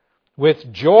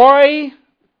with joy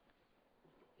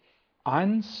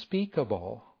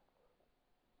unspeakable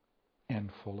and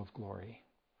full of glory.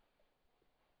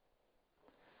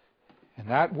 And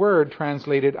that word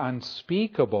translated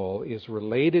unspeakable is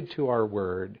related to our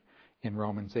word in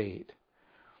Romans 8.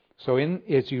 So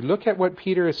as you look at what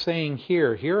Peter is saying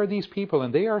here are these people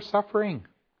and they are suffering,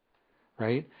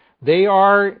 right? They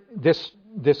are,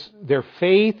 their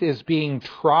faith is being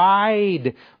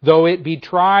tried, though it be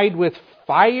tried with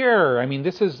fire. I mean,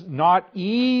 this is not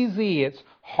easy. It's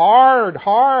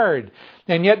hard.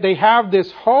 And yet they have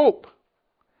this hope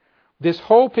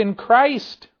in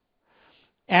Christ.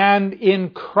 And in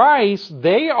Christ,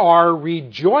 they are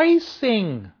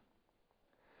rejoicing.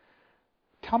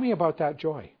 Tell me about that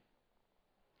joy.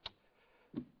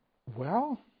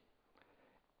 Well,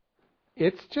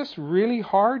 it's just really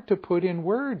hard to put in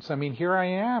words. I mean, here I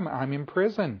am. I'm in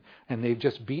prison, and they've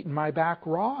just beaten my back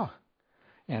raw,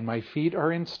 and my feet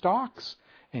are in stocks.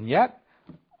 And yet,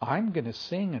 I'm going to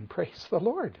sing and praise the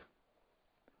Lord.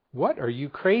 What, are you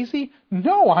crazy?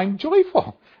 No, I'm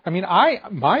joyful. I mean,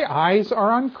 my eyes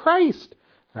are on Christ,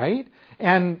 right?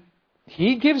 And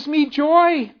He gives me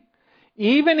joy.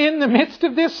 Even in the midst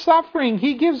of this suffering,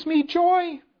 He gives me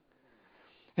joy.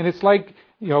 And it's like,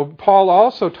 Paul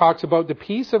also talks about the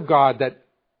peace of God that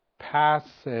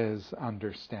passes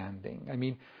understanding. I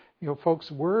mean,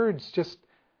 folks, words just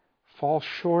fall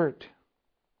short.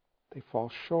 They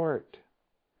fall short.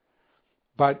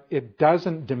 But it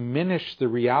doesn't diminish the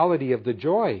reality of the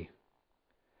joy.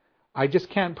 I just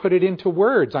can't put it into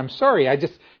words. I'm sorry.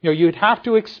 You'd have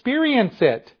to experience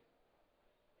it,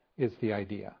 is the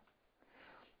idea.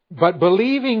 But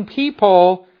believing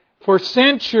people for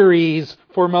centuries,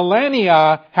 for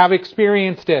millennia, have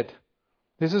experienced it.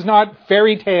 This is not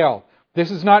fairy tale. This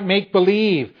is not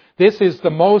make-believe. This is the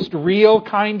most real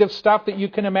kind of stuff that you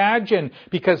can imagine,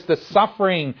 because the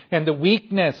suffering and the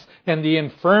weakness and the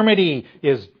infirmity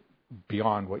is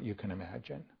beyond what you can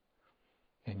imagine.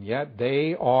 And yet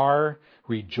they are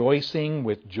rejoicing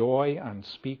with joy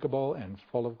unspeakable and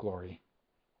full of glory.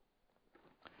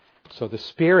 So the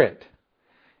Spirit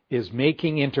is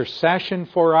making intercession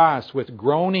for us with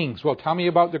groanings. Well, tell me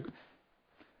about the...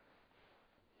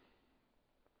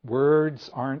 Words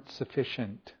aren't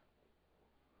sufficient.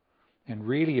 And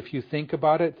really, if you think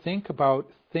about it, think about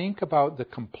the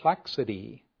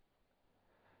complexity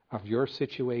of your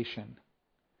situation.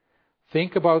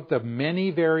 Think about the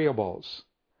many variables,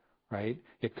 right?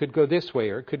 It could go this way,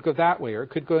 or it could go that way, or it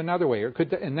could go another way,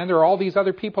 and then there are all these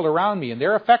other people around me, and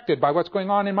they're affected by what's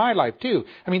going on in my life too.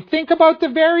 I mean, think about the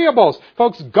variables.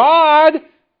 Folks, God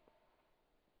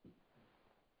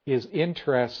is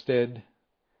interested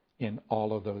in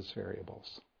all of those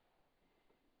variables.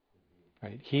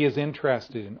 Right? He is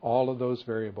interested in all of those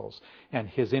variables, and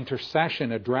His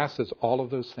intercession addresses all of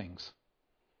those things.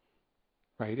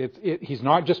 Right? He's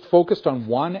not just focused on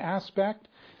one aspect.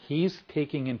 He's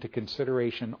taking into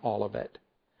consideration all of it.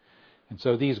 And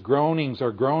so these groanings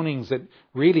are groanings that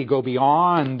really go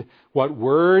beyond what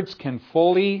words can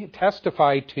fully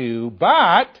testify to,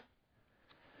 but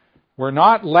we're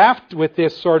not left with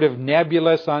this sort of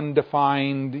nebulous,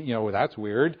 undefined, that's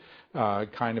weird,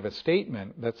 kind of a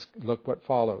statement. Let's look what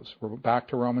follows. We're back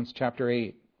to Romans chapter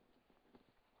 8.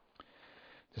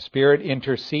 The Spirit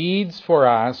intercedes for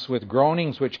us with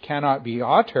groanings which cannot be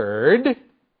uttered. Of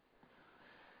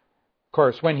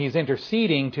course, when He's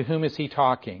interceding, to whom is He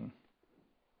talking?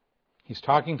 He's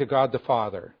talking to God the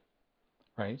Father.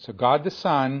 Right? So God the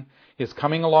Son is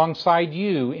coming alongside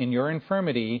you in your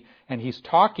infirmity, and He's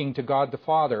talking to God the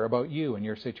Father about you and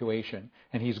your situation.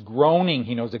 And He's groaning.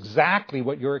 He knows exactly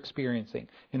what you're experiencing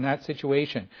in that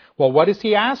situation. Well, what is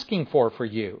He asking for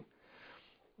you?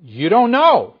 You don't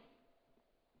know.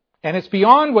 And it's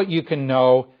beyond what you can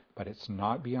know, but it's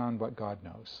not beyond what God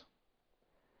knows.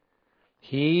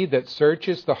 He that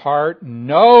searches the heart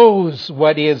knows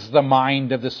what is the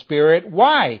mind of the Spirit.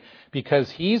 Why?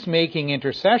 Because He's making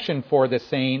intercession for the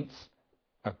saints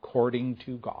according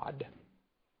to God.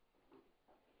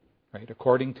 Right?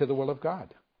 According to the will of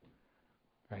God.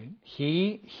 Right?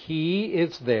 He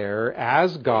is there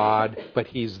as God, but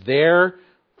He's there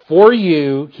for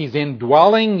you. He's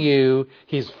indwelling you.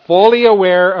 He's fully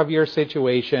aware of your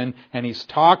situation, and He's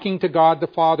talking to God the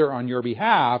Father on your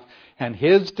behalf, and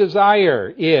His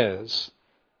desire is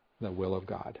the will of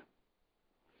God.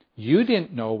 You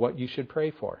didn't know what you should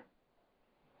pray for.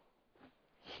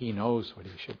 He knows what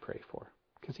you should pray for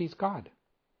because He's God,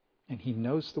 and He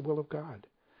knows the will of God.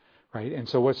 Right? And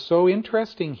so what's so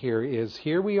interesting here is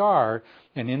here we are,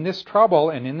 and in this trouble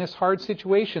and in this hard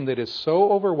situation that is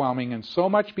so overwhelming and so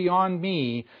much beyond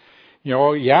me,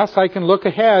 yes, I can look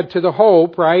ahead to the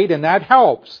hope, right? And that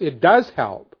helps. It does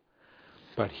help.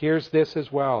 But here's this as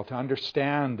well, to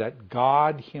understand that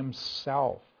God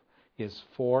Himself is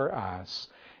for us,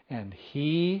 and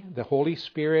He, the Holy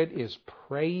Spirit, is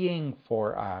praying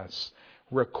for us,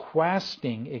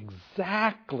 requesting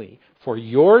exactly for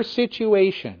your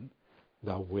situation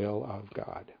the will of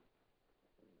God.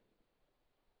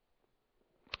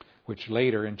 Which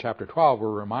later in chapter 12 we're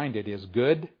reminded is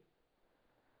good,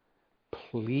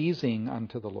 pleasing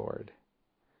unto the Lord,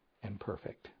 and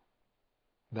perfect.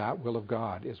 That will of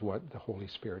God is what the Holy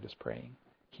Spirit is praying.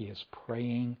 He is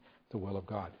praying the will of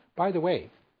God. By the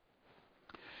way,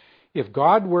 if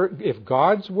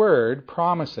God's Word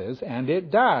promises, and it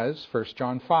does, 1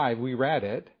 John 5, we read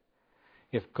it,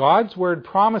 if God's Word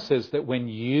promises that when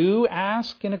you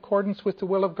ask in accordance with the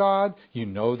will of God, you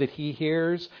know that He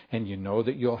hears and you know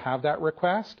that you'll have that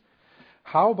request,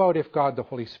 how about if God the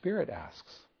Holy Spirit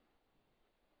asks?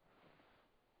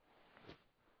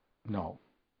 No,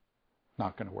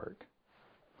 not going to work.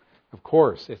 Of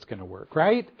course it's going to work,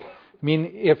 right? I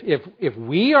mean, if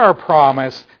we are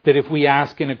promised that if we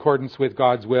ask in accordance with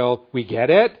God's will, we get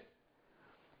it,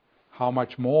 how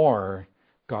much more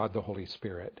God the Holy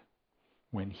Spirit?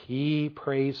 When He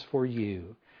prays for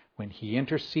you, when He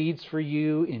intercedes for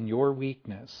you in your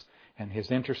weakness, and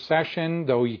His intercession,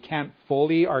 though you can't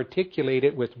fully articulate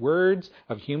it with words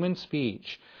of human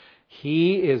speech,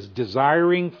 He is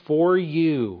desiring for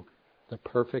you the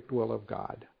perfect will of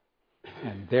God.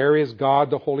 And there is God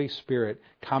the Holy Spirit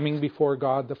coming before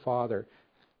God the Father,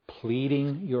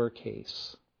 pleading your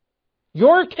case.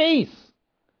 Your case!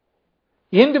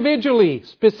 Individually,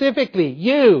 specifically,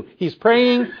 you. He's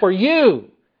praying for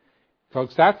you.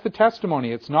 Folks, that's the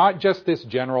testimony. It's not just this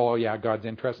general, God's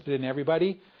interested in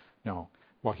everybody. No.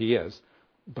 Well, He is.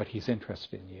 But He's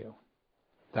interested in you.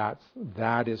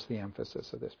 That is the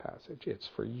emphasis of this passage. It's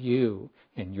for you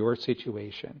in your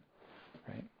situation.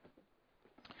 Right?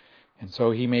 And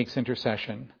so He makes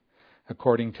intercession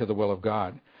according to the will of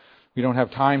God. We don't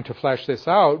have time to flesh this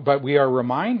out, but we are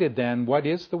reminded then, what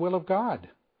is the will of God?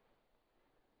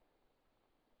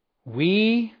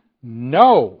 We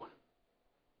know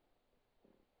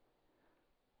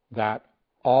that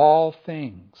all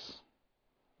things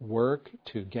work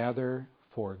together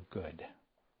for good.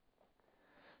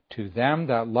 To them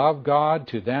that love God,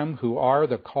 to them who are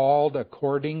the called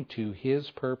according to His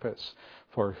purpose.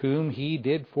 For whom He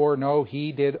did foreknow,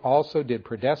 He also did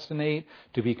predestinate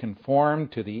to be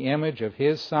conformed to the image of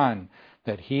His Son,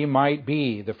 that He might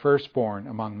be the firstborn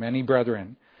among many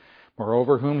brethren.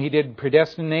 Moreover, whom He did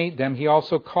predestinate, them He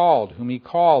also called. Whom He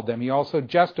called, them He also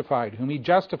justified. Whom He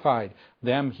justified,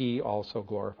 them He also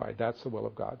glorified. That's the will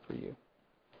of God for you.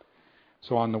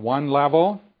 So on the one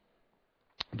level,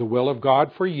 the will of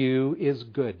God for you is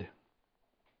good.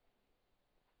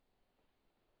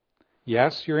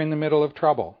 Yes, you're in the middle of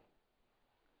trouble.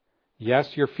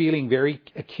 Yes, you're feeling very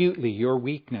acutely your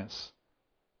weakness.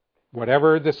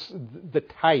 Whatever the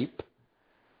type,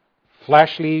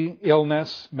 fleshly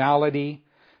illness, malady,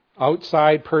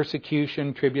 outside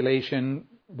persecution, tribulation,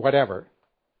 whatever.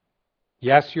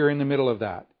 Yes, you're in the middle of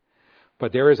that.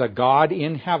 But there is a God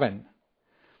in heaven,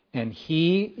 and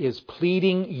He is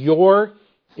pleading your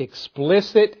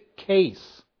explicit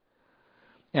case.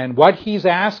 And what He's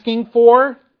asking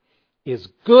for is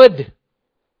good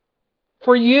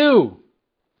for you.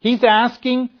 He's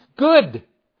asking good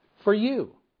for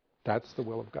you. That's the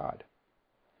will of God.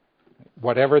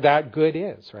 Whatever that good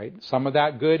is, right? Some of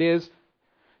that good is,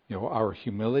 our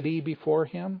humility before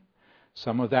Him.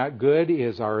 Some of that good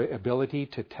is our ability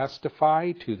to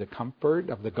testify to the comfort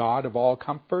of the God of all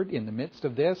comfort in the midst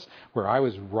of this, where I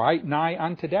was right nigh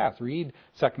unto death. Read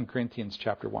 2 Corinthians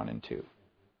chapter 1 and 2.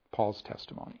 Paul's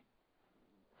testimony.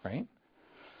 Right?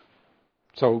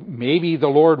 So maybe the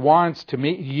Lord wants to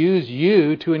use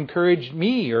you to encourage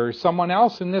me or someone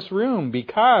else in this room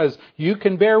because you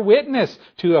can bear witness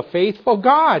to a faithful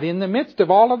God in the midst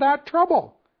of all of that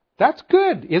trouble. That's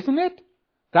good, isn't it?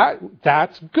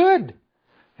 That's good.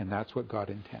 And that's what God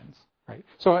intends. Right?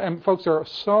 So, and folks, there are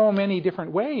so many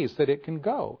different ways that it can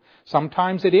go.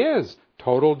 Sometimes it is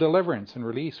total deliverance and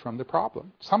release from the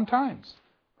problem. Sometimes,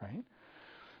 right?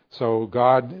 So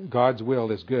God's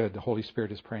will is good. The Holy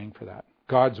Spirit is praying for that.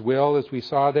 God's will, as we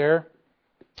saw there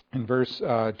in verse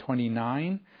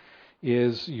 29,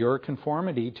 is your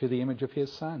conformity to the image of His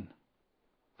Son.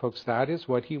 Folks, that is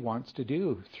what He wants to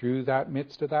do through that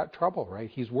midst of that trouble, right?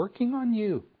 He's working on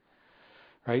you.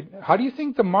 Right? How do you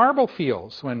think the marble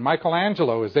feels when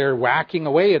Michelangelo is there whacking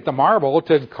away at the marble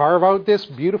to carve out this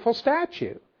beautiful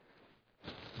statue?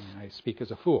 I speak as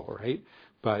a fool, right?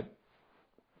 But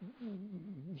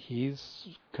he's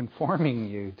conforming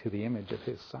you to the image of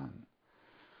His Son.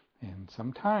 And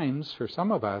sometimes, for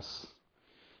some of us,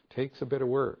 it takes a bit of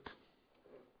work.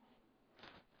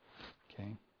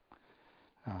 Okay?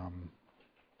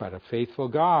 But a faithful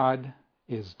God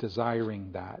is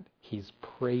desiring that. He's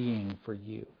praying for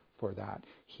you for that.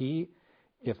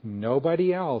 If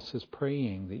nobody else is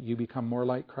praying that you become more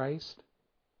like Christ,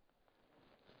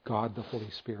 God, the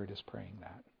Holy Spirit, is praying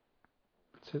that.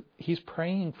 So He's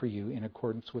praying for you in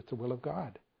accordance with the will of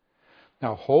God.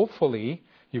 Now, hopefully,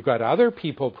 you've got other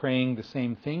people praying the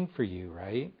same thing for you,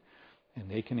 right? And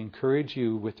they can encourage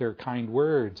you with their kind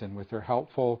words and with their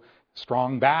helpful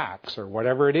strong backs or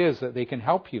whatever it is that they can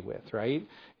help you with, right?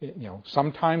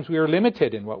 Sometimes we are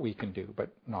limited in what we can do, but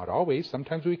not always.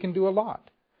 Sometimes we can do a lot.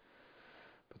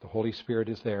 But the Holy Spirit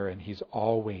is there, and He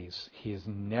is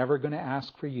never going to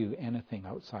ask for you anything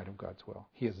outside of God's will.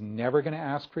 He is never going to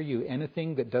ask for you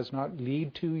anything that does not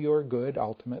lead to your good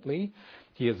ultimately.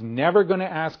 He is never going to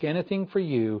ask anything for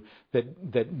you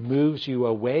that moves you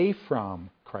away from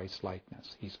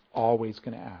Christ-likeness. He's always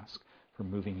going to ask for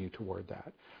moving you toward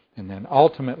that. And then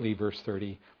ultimately, verse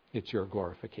 30, it's your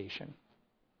glorification.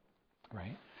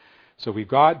 Right? So we've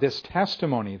got this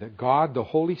testimony that God, the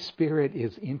Holy Spirit,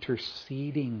 is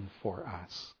interceding for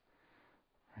us.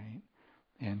 Right?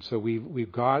 And so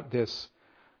we've got this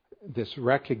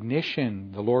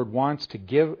recognition. The Lord wants to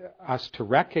give us to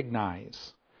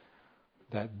recognize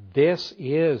that this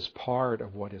is part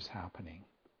of what is happening.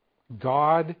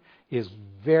 God is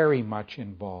very much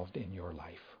involved in your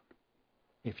life.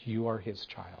 If you are His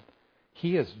child,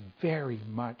 He is very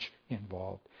much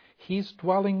involved. He's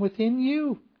dwelling within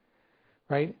you,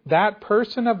 right? That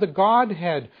person of the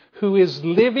Godhead who is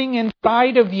living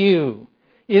inside of you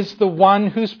is the one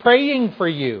who's praying for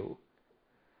you,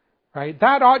 right?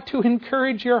 That ought to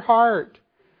encourage your heart,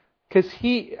 because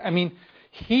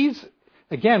He's,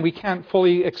 again, we can't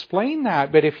fully explain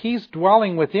that, but if He's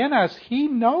dwelling within us, He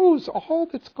knows all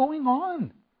that's going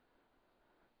on.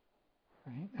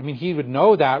 Right? He would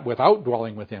know that without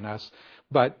dwelling within us,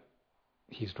 but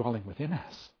He's dwelling within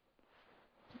us.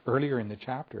 Earlier in the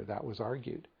chapter, that was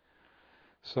argued.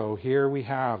 So here we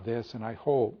have this, and I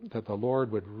hope that the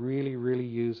Lord would really, really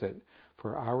use it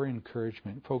for our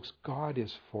encouragement. Folks, God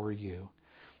is for you,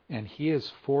 and He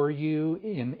is for you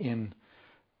in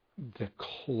the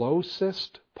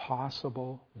closest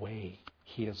possible way.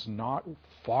 He is not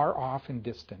far off and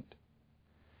distant.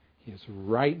 He is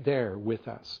right there with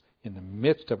us. In the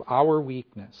midst of our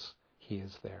weakness, He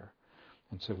is there.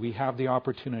 And so we have the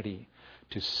opportunity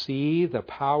to see the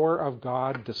power of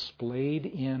God displayed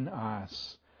in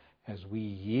us as we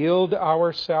yield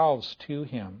ourselves to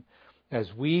Him,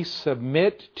 as we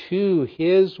submit to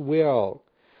His will,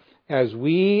 as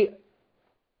we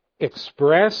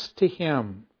express to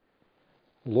Him,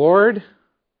 Lord,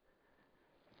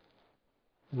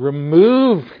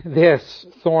 remove this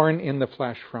thorn in the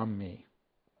flesh from me.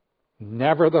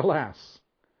 Nevertheless,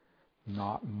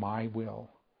 not my will,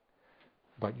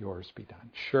 but yours be done.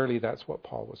 Surely that's what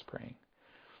Paul was praying.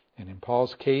 And in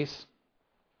Paul's case,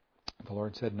 the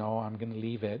Lord said, no, I'm going to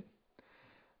leave it,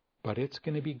 but it's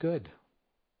going to be good.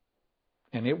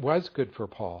 And it was good for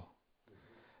Paul.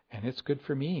 And it's good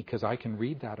for me because I can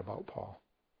read that about Paul,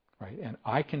 right? And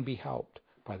I can be helped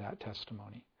by that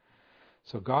testimony.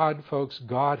 So God, folks,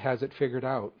 God has it figured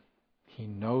out. He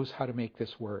knows how to make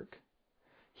this work.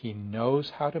 He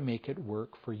knows how to make it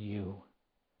work for you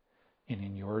and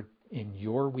in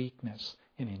your weakness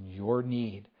and in your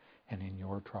need and in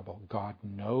your trouble. God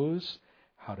knows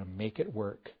how to make it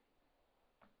work.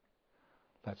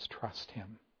 Let's trust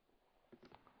Him.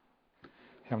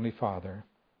 Heavenly Father,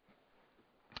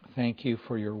 thank You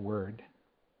for Your word.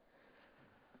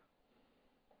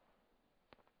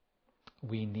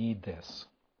 We need this.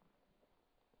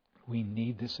 We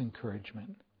need this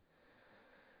encouragement.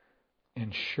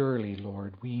 And surely,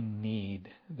 Lord, we need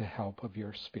the help of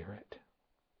Your Spirit.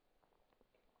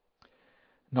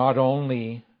 Not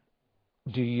only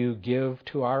do You give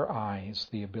to our eyes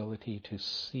the ability to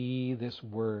see this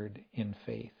word in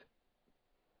faith,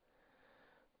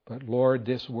 But Lord,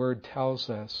 this word tells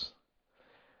us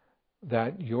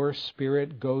that your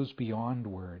Spirit goes beyond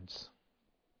words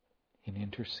in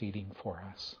interceding for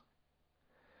us.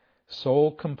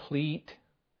 So complete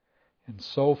and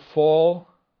so full,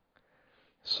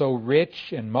 so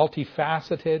rich and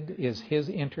multifaceted is His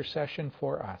intercession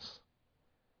for us.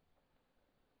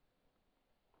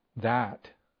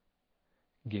 That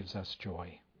gives us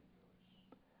joy.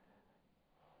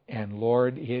 And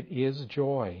Lord, it is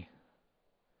joy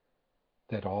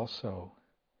that also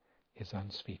is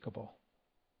unspeakable.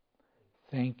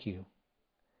 Thank you.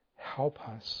 Help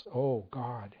us, oh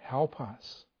God, help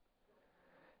us.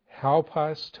 Help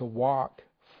us to walk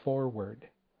forward.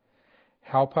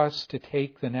 Help us to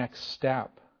take the next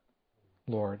step,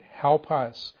 Lord. Help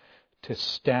us to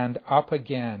stand up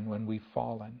again when we've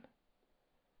fallen.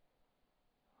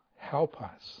 Help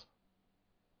us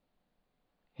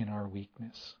in our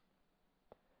weakness.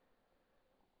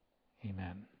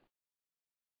 Amen.